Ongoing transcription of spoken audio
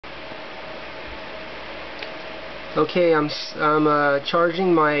Okay, I'm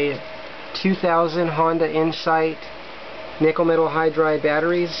charging my 2000 Honda Insight nickel metal hydride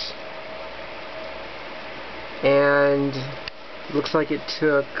batteries, and looks like it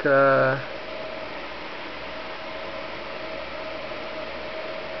took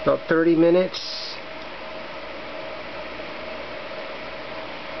about 30 minutes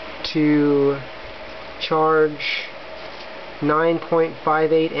to charge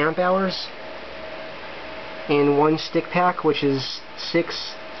 9.58 amp hours in one stick pack, which is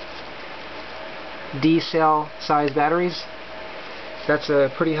 6 D-cell size batteries. That's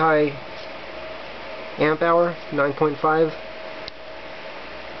a pretty high amp hour, 9.5.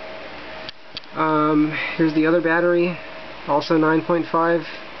 Here's the other battery, also 9.5,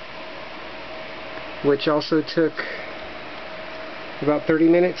 which also took about 30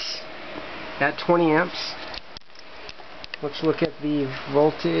 minutes at 20 amps. Let's look at the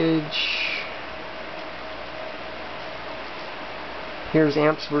voltage. Here's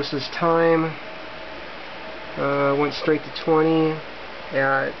amps versus time. Went straight to 20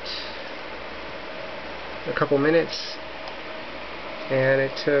 at a couple minutes, and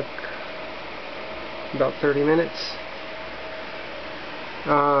it took about 30 minutes.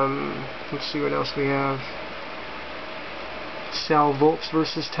 Let's see what else we have. Cell volts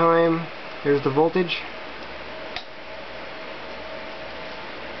versus time. Here's the voltage.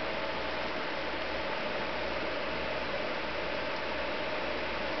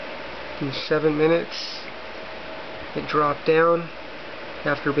 In 7 minutes it dropped down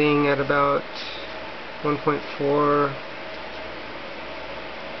after being at about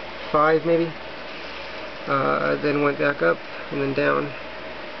 1.45 maybe, then went back up and then down.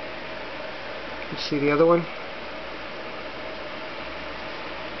 Let's see the other one.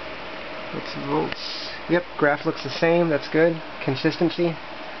 Let's see volts. Yep, graph looks the same. That's good. Consistency.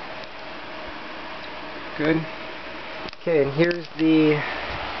 Good. Okay, and here's the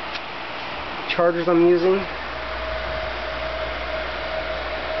chargers I'm using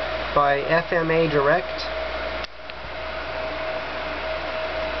by FMA Direct.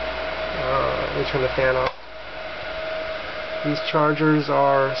 Let me turn the fan off. These chargers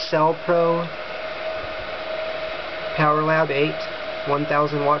are CellPro PowerLab 8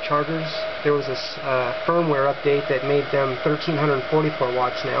 1000 watt chargers. There was a firmware update that made them 1344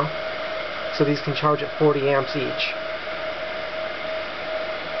 watts now, so these can charge at 40 amps each.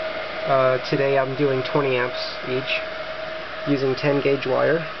 Today I'm doing 20 amps each using 10 gauge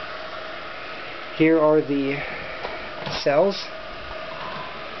wire. Here are the cells.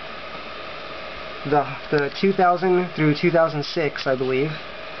 The 2000 through 2006, I believe,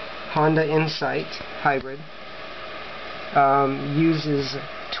 Honda Insight hybrid uses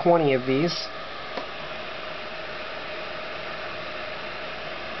 20 of these.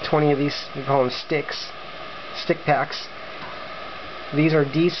 20 of these, we call them sticks, stick packs. These are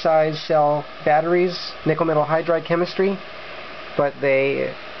D-size cell batteries, nickel metal hydride chemistry, but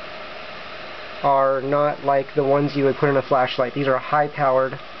they are not like the ones you would put in a flashlight. These are high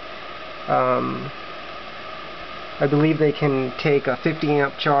powered. I believe they can take a 50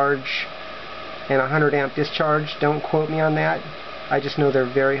 amp charge and a 100 amp discharge. Don't quote me on that. I just know they're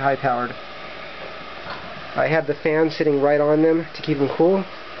very high powered. I had the fan sitting right on them to keep them cool.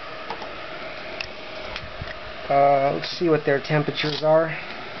 Let's see what their temperatures are.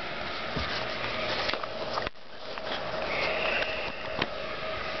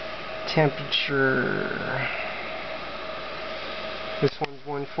 Temperature. This one's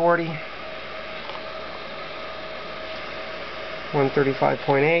 140.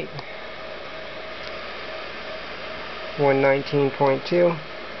 135.8. 119.2.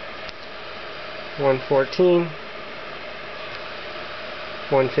 114.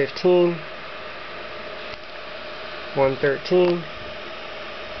 115. 113,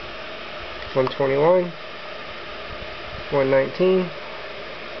 121, 119,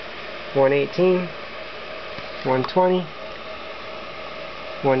 118, 120,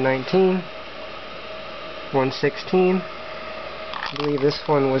 119, 116. I believe this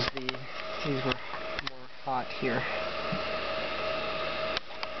one was these were more hot here.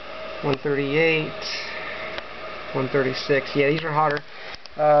 138, 136. Yeah, these are hotter.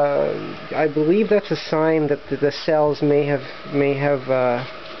 I believe that's a sign that the cells may have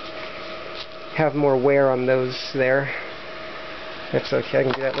more wear on those there. That's okay, I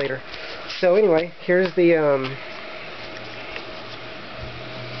can do that later. So anyway, here's the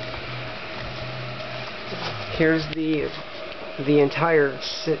entire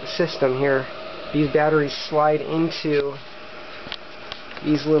system here. These batteries slide into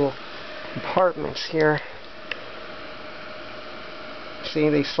these little compartments here. See,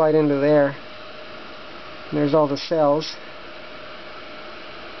 they slide into there. There's all the cells.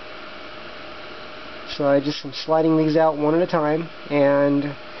 So I just am sliding these out one at a time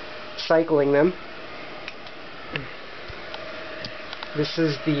and cycling them. This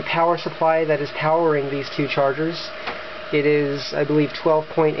is the power supply that is powering these two chargers. It is, I believe,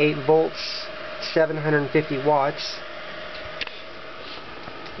 12.8 volts, 750 watts.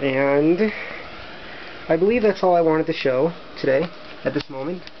 And I believe that's all I wanted to show today at this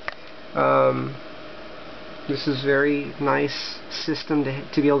moment. This is a very nice system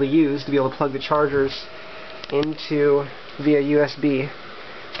to be able to use, to be able to plug the chargers into via USB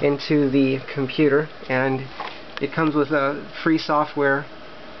into the computer, and it comes with free software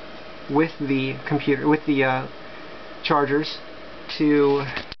with the computer, with the chargers to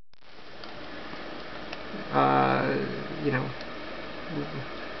you know,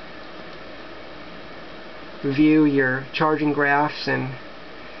 view your charging graphs, and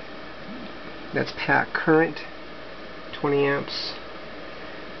that's pack current, 20 amps.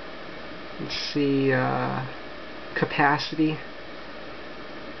 Let's see, capacity,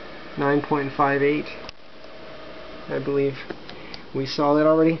 9.58. I believe we saw that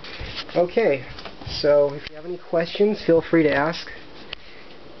already. Okay, so if you have any questions, feel free to ask.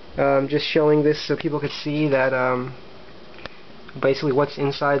 Just showing this so people could see that basically what's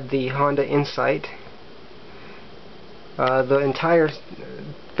inside the Honda Insight. The entire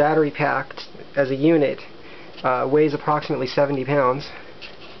battery pack as a unit weighs approximately 70 pounds.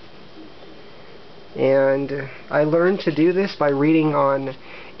 And I learned to do this by reading on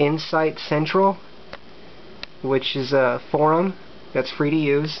Insight Central, which is a forum that's free to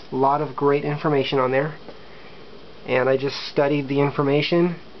use. A lot of great information on there. And I just studied the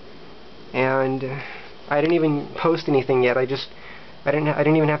information, and I didn't even post anything yet. I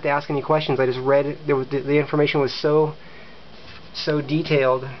didn't even have to ask any questions. I just read it. The information was so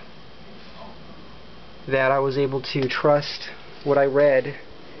detailed that I was able to trust what I read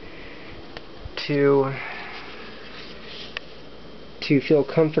to feel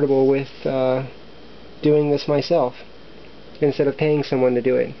comfortable with doing this myself instead of paying someone to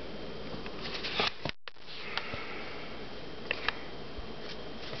do it.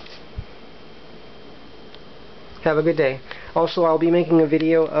 Have a good day. Also, I'll be making a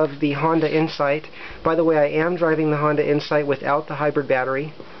video of the Honda Insight. By the way, I am driving the Honda Insight without the hybrid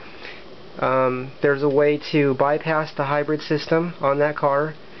battery. There's a way to bypass the hybrid system on that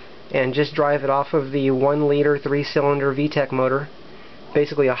car and just drive it off of the 1-liter 3-cylinder VTEC motor.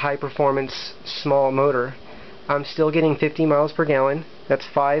 Basically a high-performance small motor. I'm still getting 50 miles per gallon. That's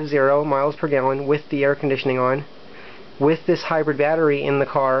 50 miles per gallon with the air conditioning on. With this hybrid battery in the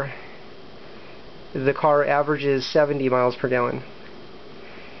car averages 70 miles per gallon.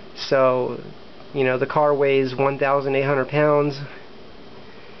 So, you know, the car weighs 1,800 pounds.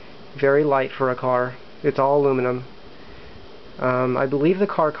 Very light for a car. It's all aluminum. I believe the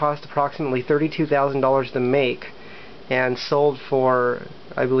car cost approximately $32,000 to make and sold for,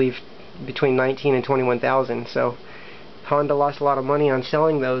 I believe, between $19,000 and $21,000. So Honda lost a lot of money on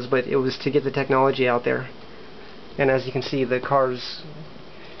selling those, but it was to get the technology out there. And as you can see, the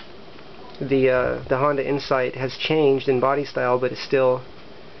Honda Insight has changed in body style, but it's still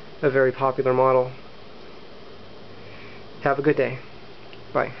a very popular model. Have a good day.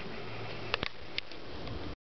 Bye.